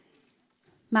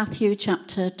Matthew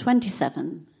chapter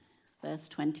 27, verse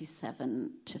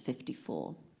 27 to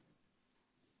 54.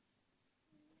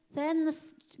 Then the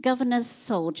governor's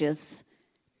soldiers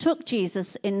took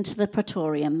Jesus into the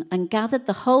praetorium and gathered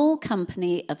the whole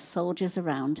company of soldiers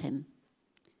around him.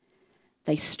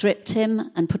 They stripped him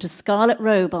and put a scarlet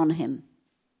robe on him,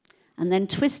 and then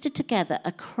twisted together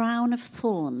a crown of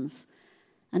thorns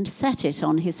and set it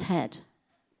on his head.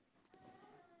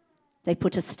 They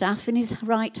put a staff in his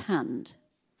right hand.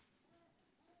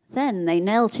 Then they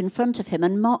knelt in front of him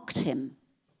and mocked him.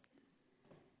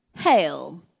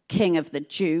 "Hail, King of the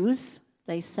Jews,"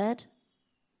 they said.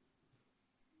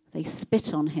 They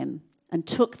spit on him and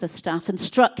took the staff and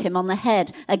struck him on the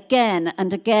head again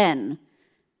and again.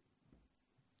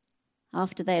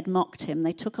 After they had mocked him,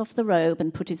 they took off the robe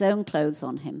and put his own clothes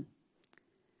on him.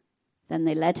 Then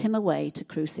they led him away to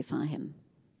crucify him.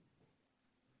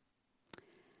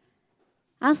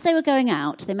 As they were going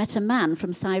out, they met a man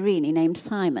from Cyrene named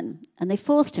Simon, and they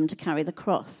forced him to carry the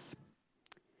cross.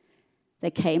 They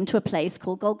came to a place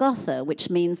called Golgotha, which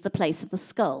means the place of the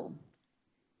skull.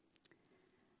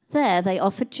 There they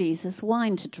offered Jesus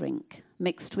wine to drink,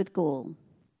 mixed with gall.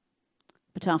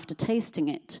 But after tasting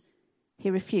it, he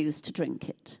refused to drink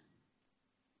it.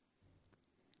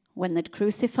 When they'd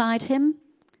crucified him,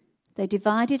 they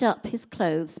divided up his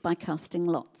clothes by casting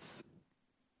lots.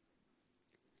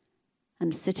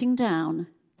 And sitting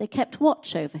down, they kept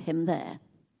watch over him there.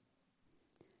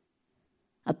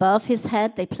 Above his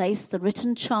head they placed the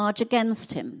written charge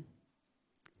against him.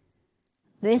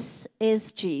 "This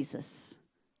is Jesus,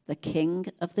 the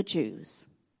King of the Jews."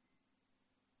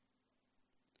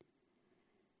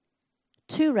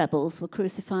 2 rebels were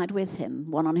crucified with him,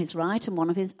 one on his right and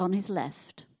one on his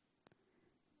left.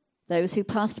 Those who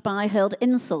passed by hurled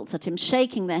insults at him,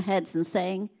 shaking their heads and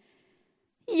saying,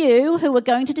 "You who were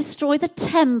going to destroy the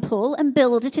temple and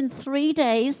build it in 3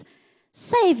 days,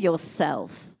 save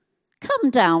yourself. Come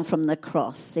down from the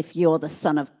cross if you're the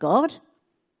Son of God."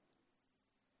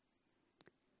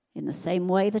 In the same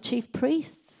way, the chief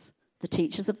priests, the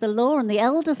teachers of the law, and the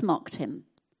elders mocked him.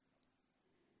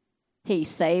 "He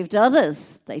saved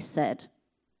others," they said,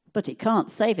 "but he can't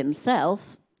save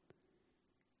himself.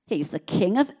 He's the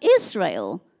King of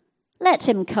Israel. Let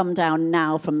him come down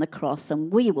now from the cross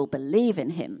and we will believe in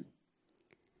him.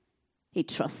 He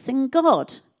trusts in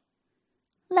God.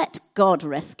 Let God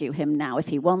rescue him now if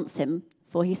he wants him,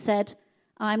 for he said,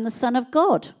 'I'm the Son of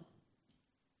God.'"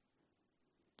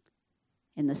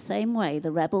 In the same way,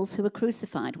 the rebels who were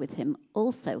crucified with him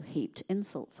also heaped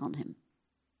insults on him.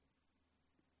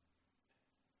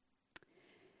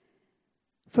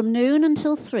 From noon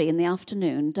until 3 in the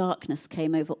afternoon, darkness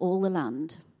came over all the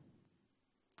land.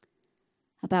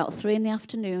 About 3 in the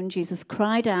afternoon, Jesus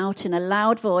cried out in a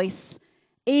loud voice,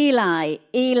 "Eli,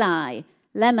 Eli,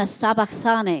 lema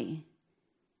sabachthani,"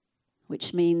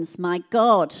 which means, my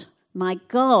God,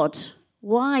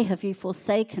 why have you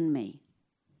forsaken me?"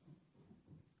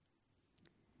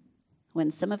 When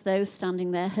some of those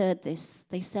standing there heard this,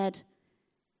 they said,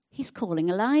 "He's calling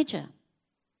Elijah."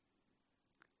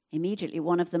 Immediately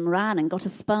one of them ran and got a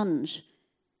sponge.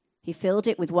 He filled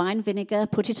it with wine vinegar,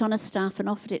 put it on a staff, and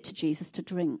offered it to Jesus to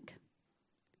drink.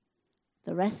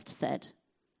 The rest said,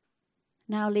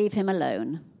 "Now leave him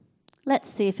alone. Let's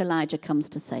see if Elijah comes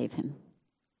to save him."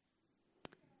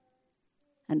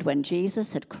 And when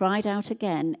Jesus had cried out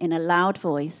again in a loud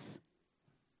voice,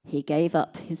 he gave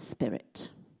up his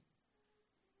spirit.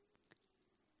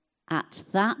 At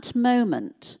that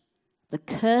moment, the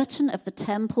curtain of the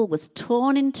temple was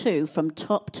torn in two from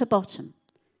top to bottom.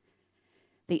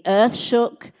 The earth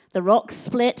shook, the rocks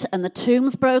split, and the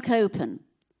tombs broke open.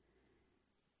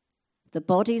 The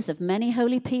bodies of many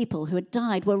holy people who had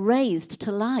died were raised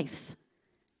to life.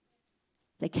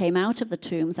 They came out of the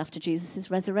tombs after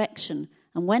Jesus' resurrection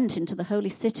and went into the holy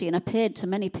city and appeared to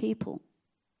many people.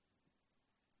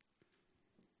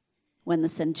 When the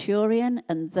centurion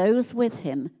and those with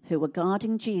him who were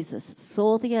guarding Jesus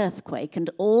saw the earthquake and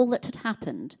all that had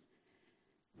happened,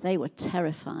 they were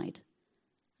terrified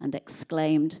and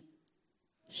exclaimed,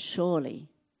 "Surely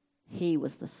he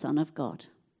was the Son of God."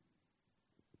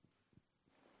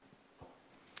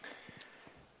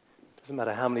 Doesn't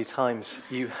matter how many times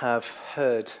you have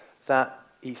heard that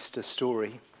Easter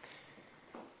story,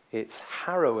 it's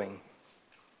harrowing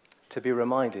to be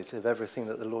reminded of everything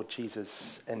that the Lord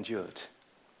Jesus endured.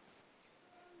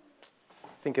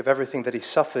 Think of everything that he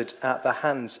suffered at the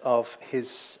hands of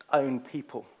his own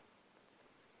people.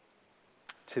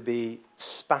 To be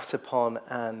spat upon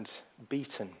and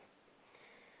beaten.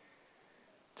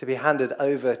 To be handed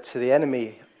over to the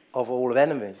enemy of all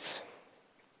enemies,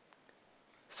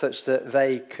 such that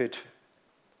they could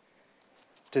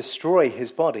destroy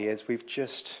his body, as we've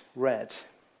just read.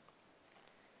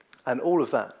 And all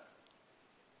of that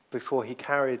before he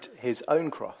carried his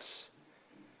own cross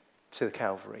to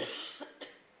Calvary,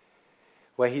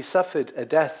 where he suffered a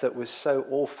death that was so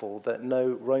awful that no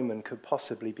Roman could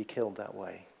possibly be killed that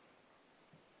way.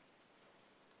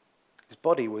 His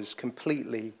body was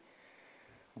completely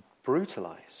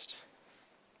brutalized.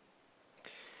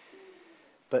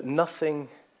 But nothing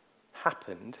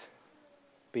happened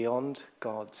beyond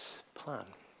God's plan.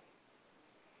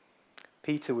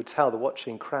 Peter would tell the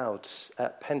watching crowds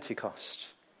at Pentecost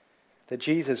that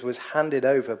Jesus was handed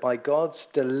over by God's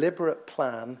deliberate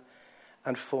plan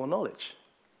and foreknowledge,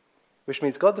 which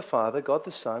means God the Father, God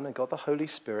the Son, and God the Holy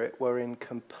Spirit were in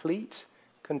complete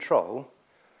control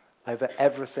over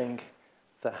everything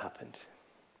that happened.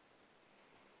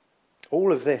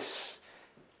 All of this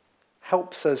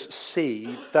helps us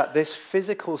see that this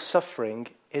physical suffering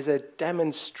is a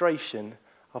demonstration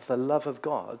of the love of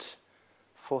God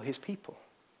for his people.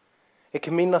 It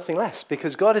can mean nothing less,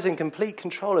 because God is in complete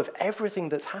control of everything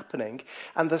that's happening,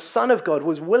 and the Son of God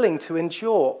was willing to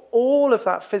endure all of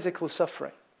that physical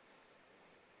suffering.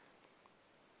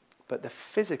 But the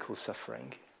physical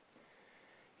suffering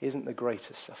isn't the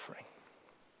greatest suffering.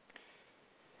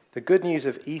 The good news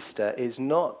of Easter is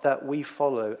not that we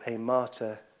follow a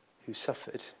martyr who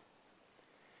suffered.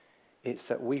 It's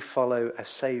that we follow a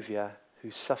Savior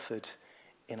who suffered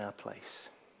in our place.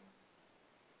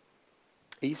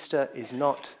 Easter is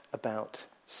not about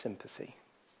sympathy.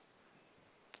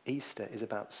 Easter is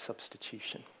about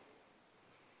substitution.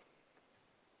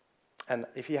 And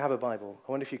if you have a Bible,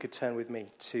 I wonder if you could turn with me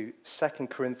to 2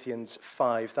 Corinthians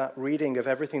 5. That reading of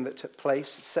everything that took place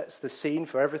sets the scene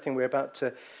for everything we're about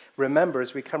to remember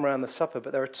as we come around the supper.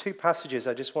 But there are two passages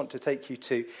I just want to take you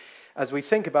to as we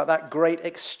think about that great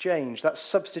exchange, that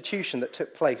substitution that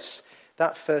took place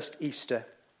that first Easter.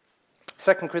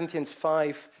 2 Corinthians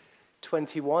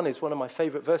 5:21 is one of my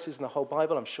favorite verses in the whole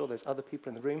Bible. I'm sure there's other people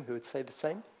in the room who would say the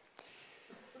same.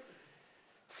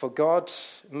 For God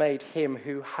made him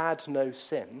who had no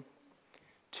sin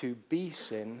to be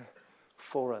sin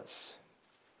for us,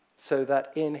 so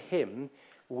that in him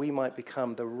we might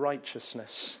become the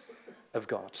righteousness of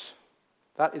God.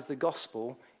 That is the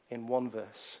gospel in one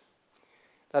verse.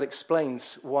 That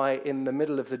explains why in the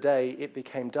middle of the day it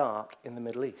became dark in the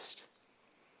Middle East.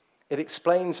 It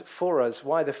explains for us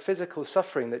why the physical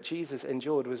suffering that Jesus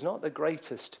endured was not the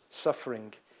greatest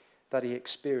suffering that he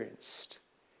experienced.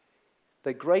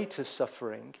 The greatest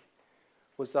suffering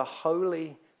was the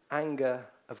holy anger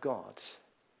of God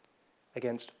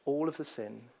against all of the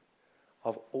sin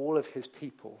of all of his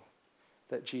people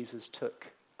that Jesus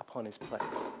took upon his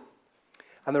place.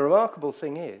 And the remarkable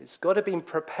thing is, God had been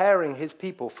preparing his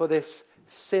people for this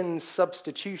sin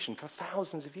substitution for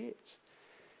thousands of years.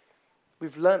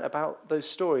 We've learnt about those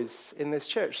stories in this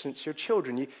church since you're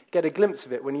children. You get a glimpse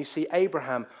of it when you see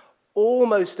Abraham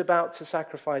almost about to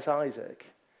sacrifice Isaac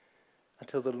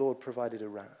until the Lord provided a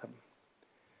ram.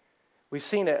 We've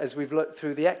seen it as we've looked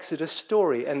through the Exodus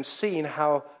story and seen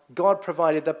how God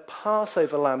provided the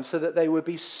Passover lamb so that they would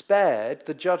be spared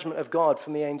the judgment of God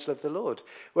from the angel of the Lord.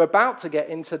 We're about to get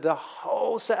into the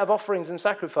whole set of offerings and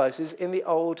sacrifices in the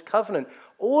Old Covenant.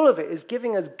 All of it is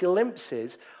giving us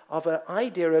glimpses of an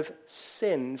idea of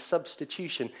sin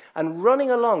substitution. And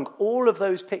running along all of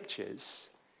those pictures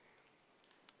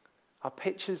are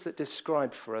pictures that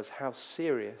describe for us how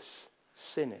serious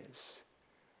sin is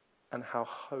and how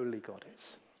holy God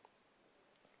is.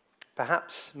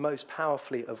 Perhaps most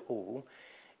powerfully of all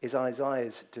is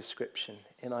Isaiah's description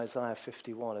in Isaiah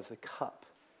 51 of the cup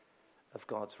of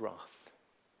God's wrath.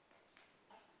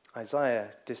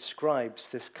 Isaiah describes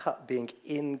this cup being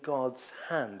in God's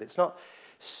hand. It's not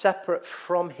separate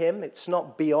from him. It's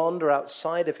not beyond or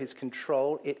outside of his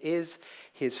control. It is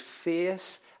his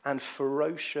fierce and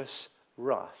ferocious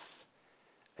wrath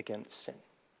against sin.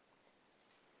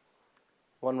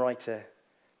 One writer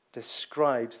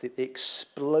describes the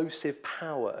explosive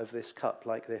power of this cup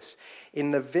like this.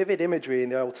 In the vivid imagery in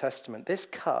the Old Testament, this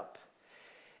cup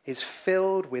is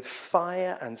filled with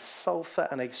fire and sulfur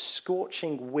and a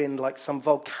scorching wind like some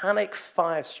volcanic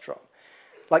firestorm,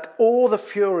 like all the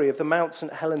fury of the Mount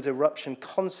St. Helens eruption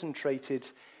concentrated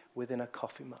within a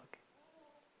coffee mug.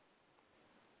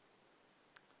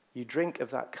 You drink of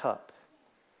that cup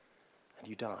and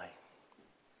you die.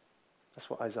 That's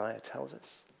what Isaiah tells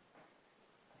us.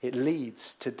 It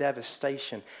leads to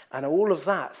devastation. And all of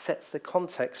that sets the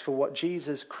context for what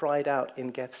Jesus cried out in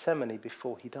Gethsemane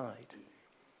before he died.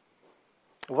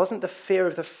 It wasn't the fear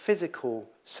of the physical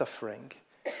suffering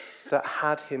that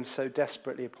had him so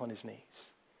desperately upon his knees.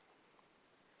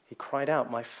 He cried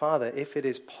out, "My Father, if it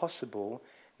is possible,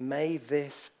 may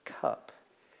this cup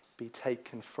be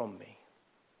taken from me.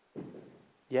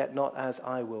 Yet not as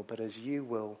I will, but as you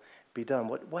will be done.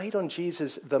 What weighed on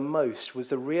Jesus the most was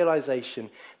the realization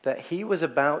that he was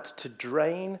about to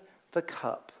drain the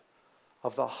cup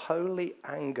of the holy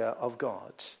anger of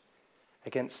God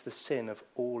against the sin of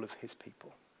all of his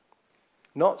people.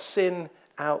 Not sin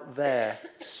out there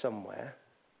somewhere.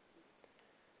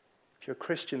 If you're a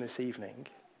Christian this evening,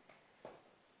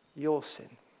 your sin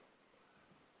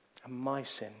and my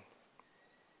sin.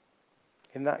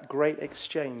 In that great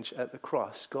exchange at the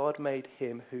cross, God made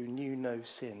him who knew no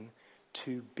sin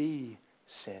to be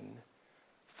sin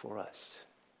for us.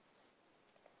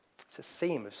 It's a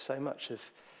theme of so much of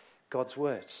God's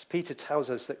words. Peter tells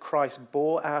us that Christ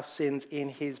bore our sins in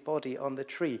his body on the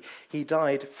tree. He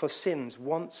died for sins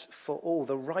once for all,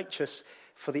 the righteous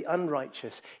for the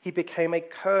unrighteous. He became a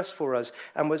curse for us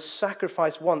and was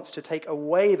sacrificed once to take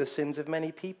away the sins of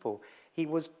many people. He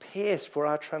was pierced for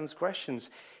our transgressions.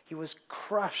 He was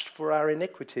crushed for our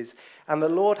iniquities. And the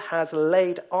Lord has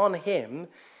laid on him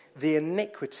the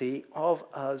iniquity of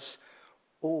us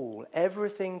all.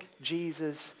 Everything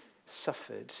Jesus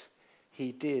suffered,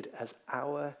 he did as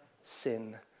our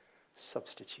sin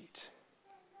substitute,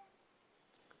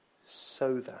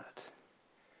 so that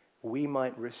we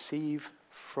might receive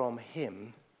from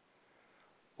him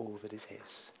all that is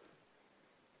his.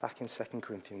 Back in 2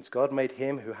 Corinthians, God made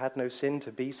him who had no sin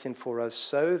to be sin for us,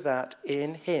 so that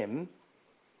in him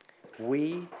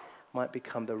we might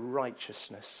become the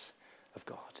righteousness of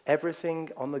God. Everything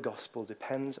on the gospel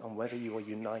depends on whether you are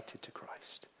united to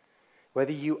Christ,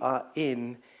 whether you are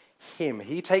in him.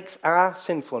 He takes our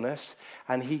sinfulness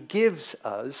and he gives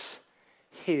us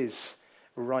his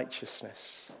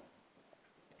righteousness.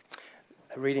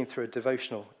 Reading through a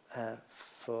devotional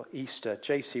for Easter,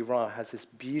 J.C. Ryle has this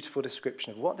beautiful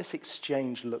description of what this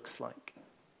exchange looks like.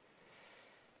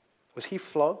 Was he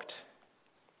flogged?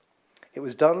 It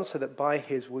was done so that by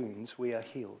his wounds we are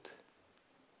healed.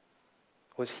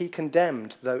 Was he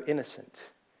condemned, though innocent?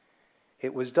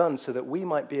 It was done so that we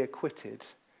might be acquitted,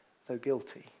 though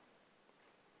guilty.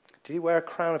 Did he wear a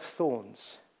crown of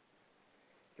thorns?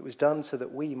 It was done so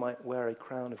that we might wear a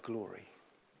crown of glory.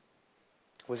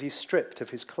 Was he stripped of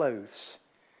his clothes?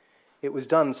 It was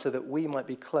done so that we might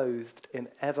be clothed in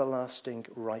everlasting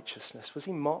righteousness. Was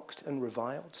he mocked and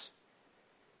reviled?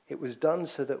 It was done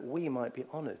so that we might be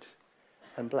honored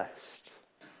and blessed.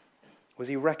 Was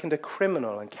he reckoned a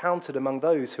criminal and counted among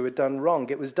those who had done wrong?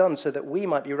 It was done so that we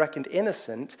might be reckoned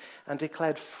innocent and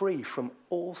declared free from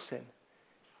all sin.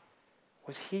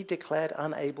 Was he declared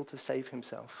unable to save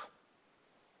himself?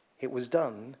 It was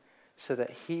done so that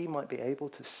he might be able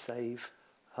to save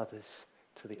others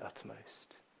to the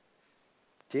uttermost.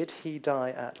 Did he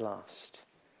die at last?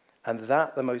 And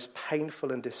that the most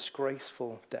painful and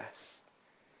disgraceful death?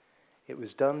 It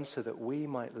was done so that we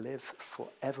might live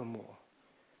forevermore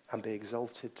and be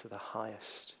exalted to the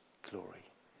highest glory.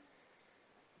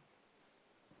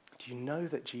 Do you know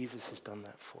that Jesus has done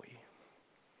that for you?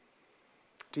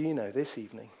 Do you know this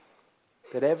evening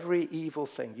that every evil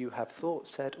thing you have thought,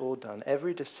 said, or done,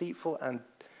 every deceitful and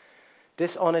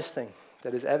dishonest thing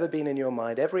that has ever been in your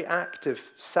mind, every act of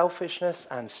selfishness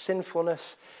and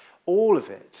sinfulness, all of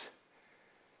it,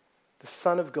 the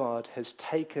Son of God has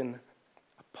taken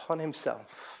upon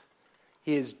himself.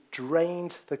 He has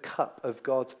drained the cup of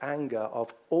God's anger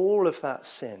of all of that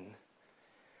sin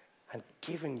and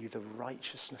given you the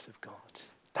righteousness of God.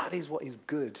 That is what is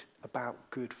good about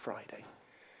Good Friday.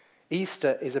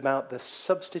 Easter is about the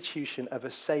substitution of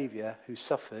a Savior who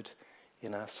suffered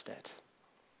in our stead.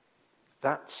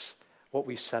 That's what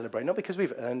we celebrate, not because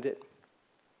we've earned it.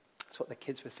 That's what the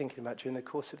kids were thinking about during the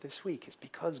course of this week. It's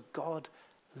because God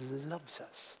loves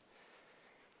us.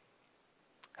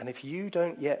 And if you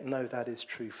don't yet know that is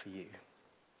true for you,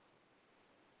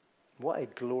 what a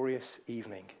glorious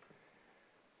evening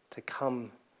to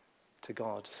come to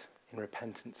God in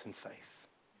repentance and faith.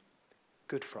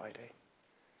 Good Friday.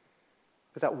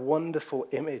 With that wonderful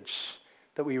image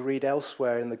that we read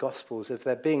elsewhere in the Gospels of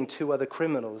there being two other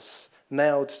criminals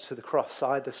nailed to the cross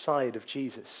either side of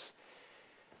Jesus,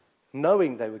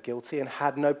 knowing they were guilty and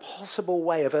had no possible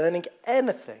way of earning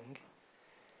anything,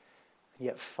 and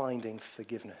yet finding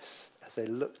forgiveness as they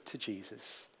looked to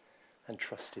Jesus and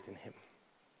trusted in him.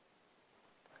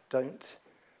 Don't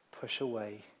push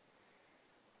away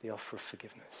the offer of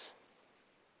forgiveness.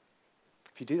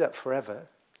 If you do that forever,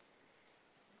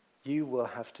 you will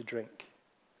have to drink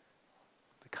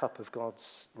the cup of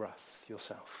God's wrath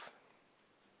yourself.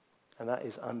 And that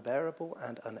is unbearable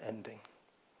and unending.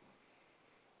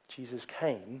 Jesus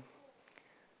came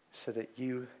so that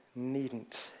you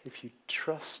needn't, if you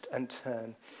trust and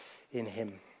turn in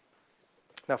him.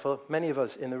 Now, for many of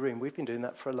us in the room, we've been doing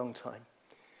that for a long time.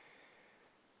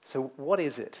 So what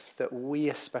is it that we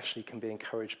especially can be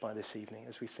encouraged by this evening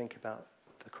as we think about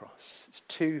the cross? It's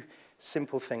two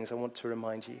simple things I want to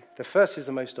remind you. The first is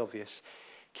the most obvious.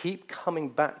 Keep coming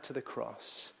back to the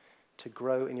cross to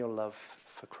grow in your love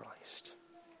for Christ.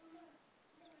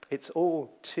 It's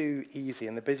all too easy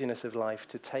in the busyness of life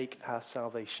to take our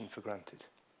salvation for granted.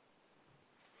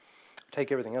 We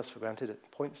take everything else for granted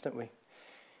at points, don't we?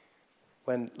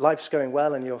 When life's going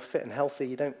well and you're fit and healthy,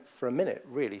 you don't for a minute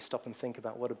really stop and think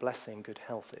about what a blessing good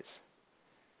health is.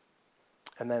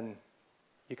 And then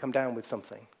you come down with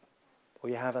something, or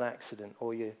you have an accident,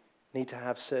 or you need to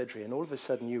have surgery, and all of a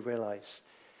sudden you realize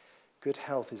good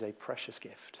health is a precious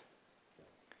gift.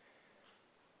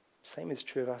 Same is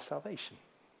true of our salvation.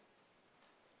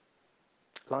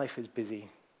 Life is busy,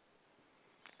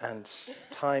 and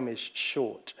time is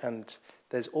short, and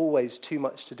there's always too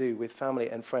much to do with family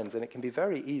and friends, and it can be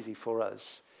very easy for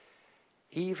us,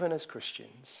 even as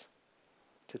Christians,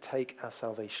 to take our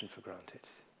salvation for granted.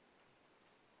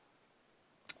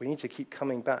 We need to keep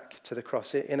coming back to the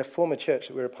cross. In a former church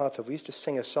that we were a part of, we used to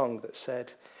sing a song that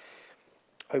said,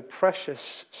 "O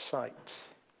precious sight,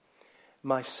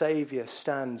 my Saviour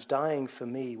stands dying for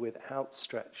me with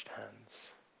outstretched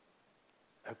hands."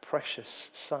 O precious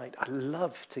sight. I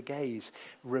love to gaze,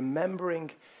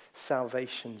 remembering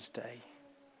salvation's day.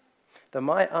 That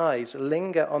my eyes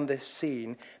linger on this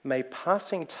scene, may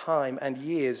passing time and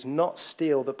years not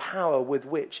steal the power with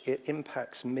which it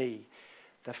impacts me,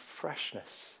 the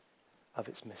freshness of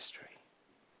its mystery.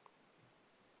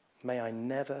 May I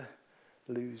never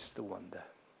lose the wonder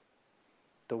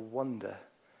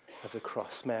of the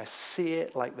cross. May I see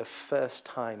it like the first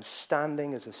time,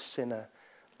 standing as a sinner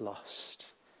lost,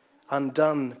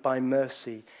 undone by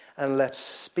mercy and left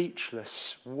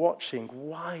speechless, watching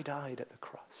wide-eyed at the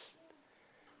cross.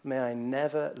 May I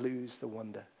never lose the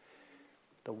wonder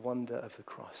of the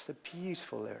cross. They're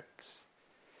beautiful lyrics.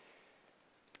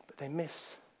 But they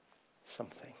miss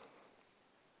something.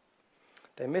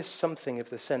 They miss something of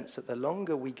the sense that the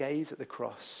longer we gaze at the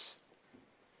cross,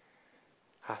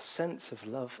 our sense of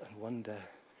love and wonder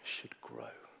should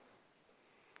grow.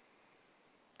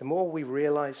 The more we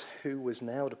realize who was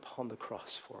nailed upon the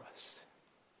cross for us,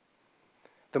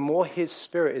 the more his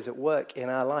Spirit is at work in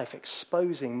our life,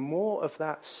 exposing more of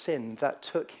that sin that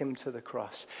took him to the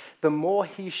cross, the more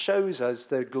he shows us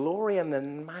the glory and the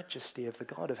majesty of the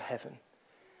God of heaven,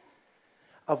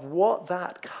 of what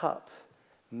that cup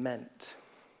meant,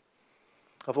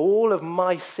 of all of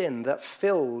my sin that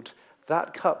filled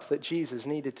that cup that Jesus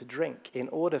needed to drink in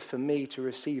order for me to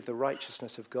receive the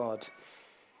righteousness of God.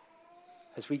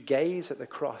 As we gaze at the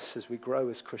cross, as we grow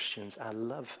as Christians, our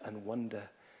love and wonder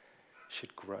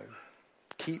should grow.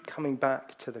 Keep coming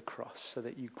back to the cross so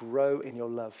that you grow in your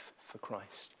love for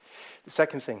Christ. The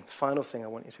second thing, final thing I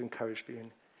want you to encourage you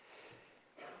in,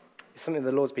 is something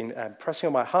the Lord's been pressing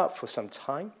on my heart for some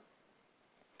time.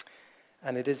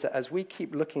 And it is that as we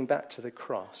keep looking back to the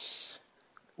cross,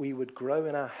 we would grow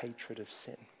in our hatred of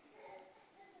sin.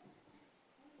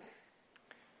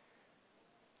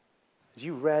 As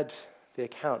you read the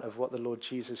account of what the Lord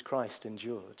Jesus Christ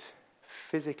endured,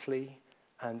 physically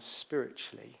and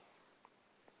spiritually,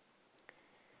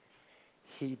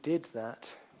 he did that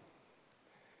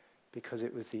because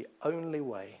it was the only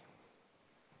way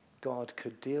God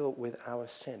could deal with our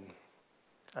sin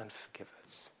and forgive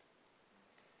us.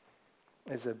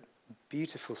 There's a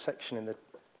beautiful section in the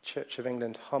Church of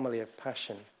England Homily of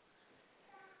Passion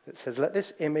that says, "Let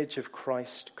this image of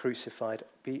Christ crucified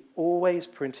be always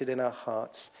printed in our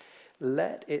hearts.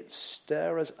 Let it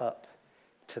stir us up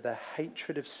to the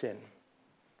hatred of sin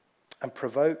and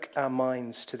provoke our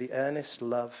minds to the earnest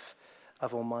love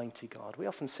of Almighty God." We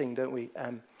often sing, don't we?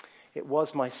 It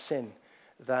was my sin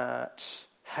that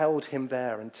held him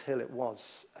there until it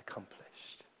was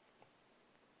accomplished.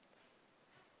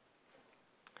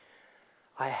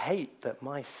 I hate that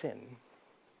my sin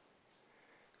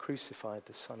crucified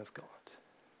the Son of God.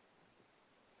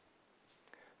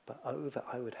 But oh, that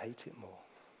I would hate it more.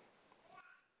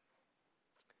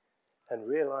 And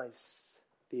realize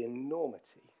the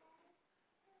enormity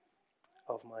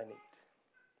of my need.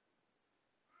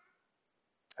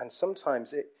 And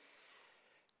sometimes it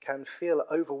can feel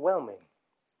overwhelming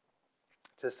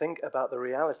to think about the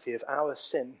reality of our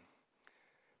sin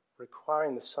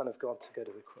requiring the Son of God to go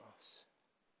to the cross.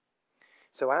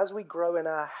 So as we grow in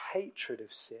our hatred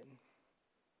of sin,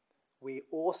 we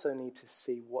also need to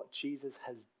see what Jesus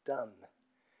has done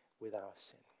with our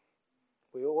sin.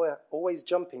 We're always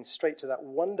jumping straight to that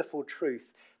wonderful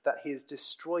truth that he has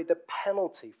destroyed the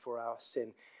penalty for our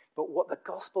sin. But what the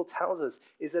gospel tells us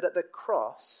is that at the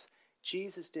cross,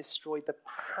 Jesus destroyed the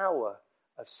power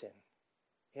of sin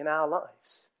in our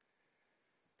lives,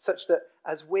 such that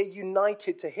as we're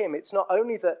united to him, it's not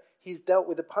only that he's dealt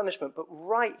with the punishment, but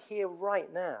right here,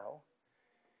 right now,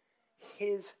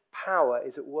 his power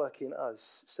is at work in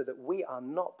us so that we are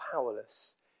not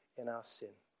powerless in our sin.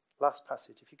 Last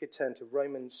passage, if you could turn to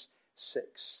Romans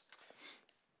 6.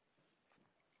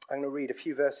 I'm going to read a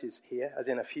few verses here, as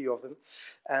in a few of them.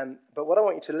 But what I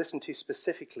want you to listen to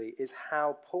specifically is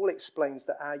how Paul explains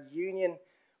that our union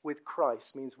with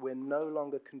Christ means we're no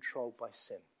longer controlled by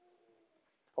sin.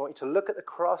 I want you to look at the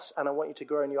cross and I want you to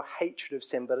grow in your hatred of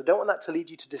sin. But I don't want that to lead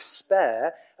you to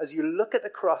despair. As you look at the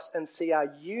cross and see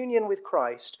our union with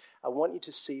Christ, I want you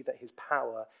to see that his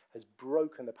power has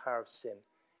broken the power of sin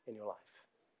in your life.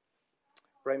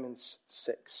 Romans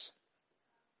 6.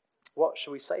 What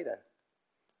shall we say then?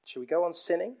 Shall we go on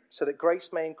sinning so that grace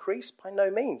may increase? By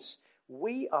no means.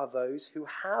 We are those who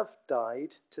have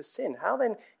died to sin. How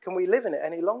then can we live in it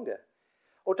any longer?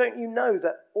 Or don't you know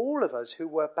that all of us who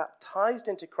were baptized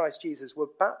into Christ Jesus were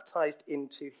baptized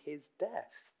into his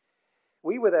death?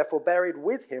 We were therefore buried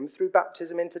with him through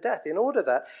baptism into death, in order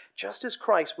that, just as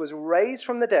Christ was raised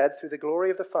from the dead through the glory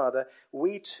of the Father,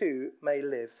 we too may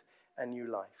live a new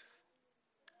life.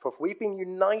 For if we've been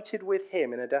united with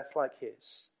him in a death like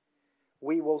his,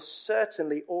 we will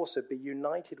certainly also be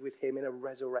united with him in a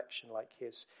resurrection like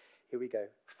his. Here we go.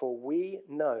 For we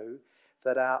know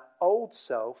that our old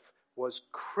self was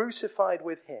crucified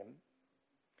with him,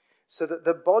 so that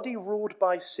the body ruled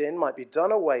by sin might be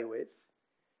done away with,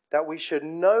 that we should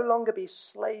no longer be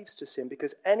slaves to sin,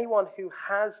 because anyone who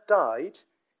has died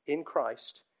in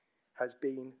Christ has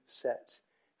been set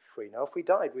free. Now, if we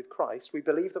died with Christ, we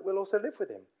believe that we'll also live with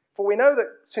him. For we know that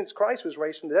since Christ was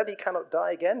raised from the dead, he cannot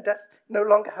die again. Death no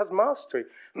longer has mastery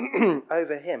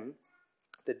over him.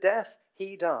 The death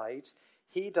he died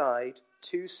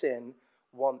to sin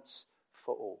once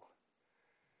for all.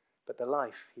 But the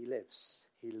life he lives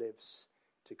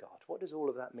to God. What does all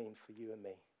of that mean for you and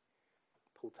me?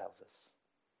 Paul tells us,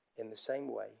 in the same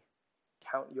way,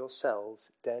 count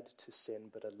yourselves dead to sin,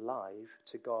 but alive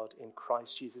to God in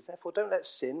Christ Jesus. Therefore, don't let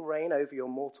sin reign over your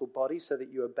mortal body so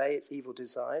that you obey its evil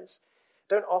desires.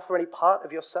 Don't offer any part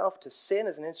of yourself to sin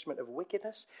as an instrument of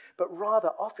wickedness, but rather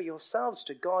offer yourselves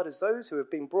to God as those who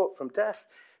have been brought from death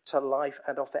to life,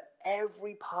 and offer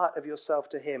every part of yourself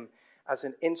to him as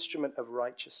an instrument of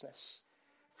righteousness.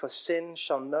 For sin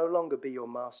shall no longer be your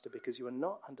master, because you are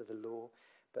not under the law,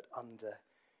 but under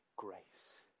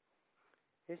grace.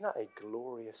 Isn't that a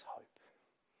glorious hope?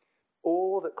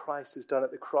 All that Christ has done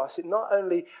at the cross, it not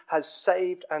only has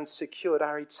saved and secured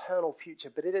our eternal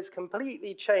future, but it has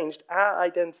completely changed our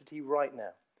identity right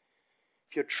now.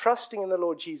 If you're trusting in the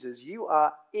Lord Jesus, you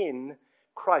are in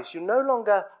Christ. You're no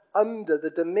longer under the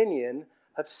dominion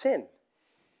of sin.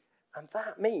 And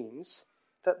that means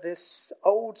that this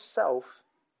old self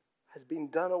has been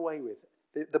done away with.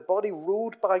 The body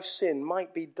ruled by sin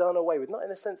might be done away with. Not in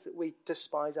the sense that we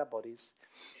despise our bodies.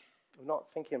 We're not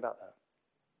thinking about that.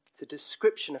 It's a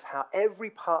description of how every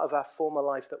part of our former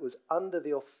life that was under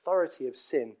the authority of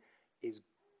sin is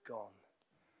gone.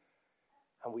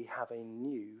 And we have a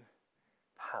new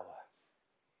power.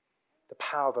 The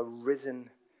power of a risen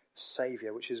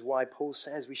Saviour, which is why Paul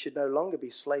says we should no longer be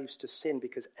slaves to sin,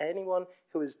 because anyone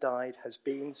who has died has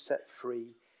been set free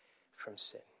from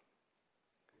sin.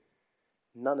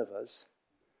 None of us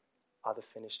are the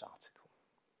finished article.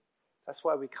 That's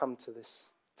why we come to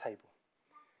this table.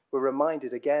 We're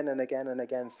reminded again and again and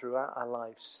again throughout our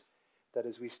lives that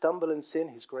as we stumble in sin,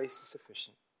 his grace is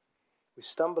sufficient. We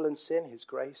stumble in sin, his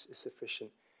grace is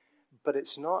sufficient. But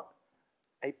it's not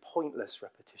a pointless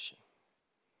repetition.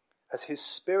 As his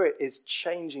Spirit is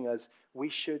changing us, we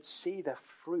should see the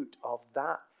fruit of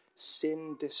that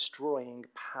sin-destroying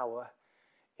power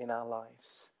in our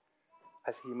lives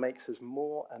as he makes us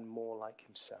more and more like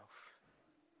himself.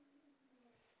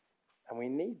 And we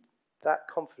need that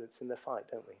confidence in the fight,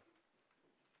 don't we?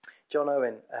 John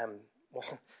Owen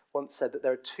once said that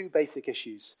there are two basic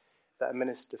issues that a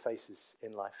minister faces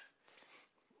in life.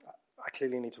 I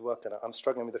clearly need to work on it. I'm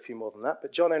struggling with a few more than that,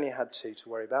 but John only had two to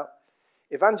worry about.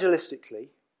 Evangelistically,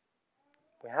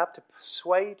 we have to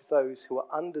persuade those who are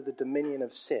under the dominion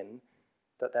of sin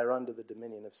that they're under the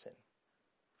dominion of sin.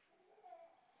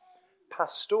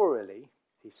 Pastorally,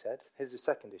 he said, here's the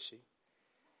second issue,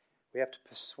 we have to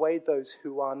persuade those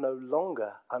who are no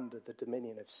longer under the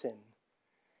dominion of sin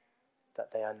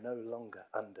that they are no longer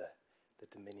under the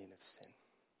dominion of sin.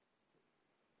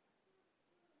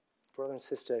 Brother and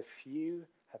sister, if you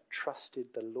have trusted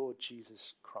the Lord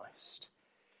Jesus Christ,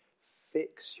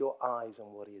 fix your eyes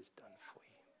on what he has done for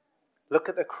you. Look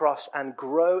at the cross and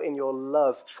grow in your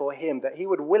love for him, that he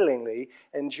would willingly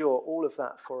endure all of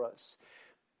that for us.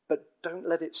 But don't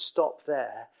let it stop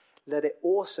there. Let it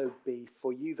also be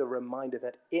for you the reminder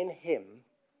that in him,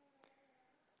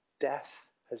 death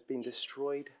has been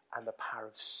destroyed and the power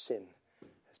of sin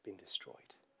has been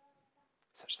destroyed,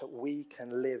 such that we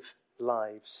can live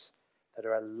lives that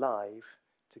are alive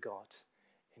to God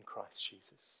in Christ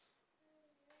Jesus.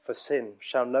 For sin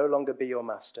shall no longer be your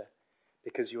master,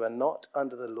 because you are not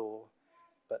under the law,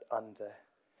 but under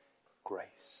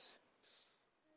grace.